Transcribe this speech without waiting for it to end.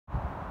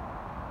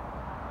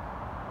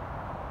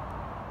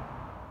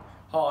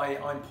Hi,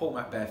 I'm Paul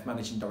Macbeth,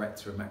 Managing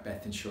Director of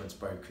Macbeth Insurance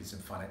Brokers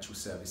and Financial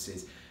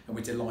Services, and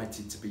we're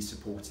delighted to be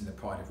supporting the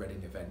Pride of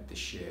Reading event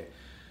this year.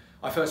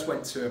 I first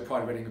went to a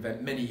Pride of Reading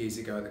event many years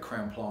ago at the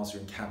Crown Plaza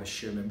in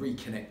Caversham and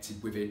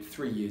reconnected with it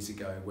 3 years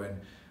ago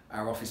when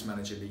our office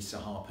manager Lisa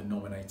Harper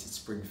nominated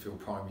Springfield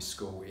Primary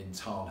School in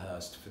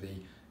Tilehurst for the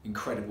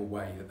incredible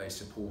way that they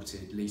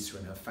supported Lisa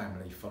and her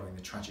family following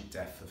the tragic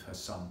death of her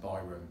son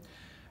Byron.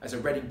 As a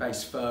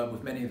Reading-based firm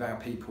with many of our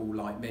people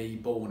like me,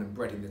 born and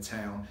bred in the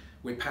town,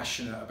 we're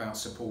passionate about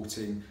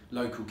supporting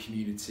local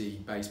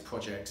community-based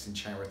projects and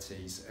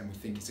charities, and we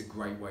think it's a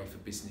great way for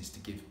business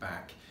to give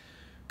back.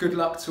 Good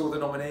luck to all the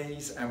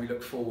nominees, and we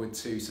look forward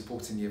to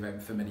supporting the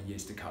event for many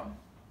years to come.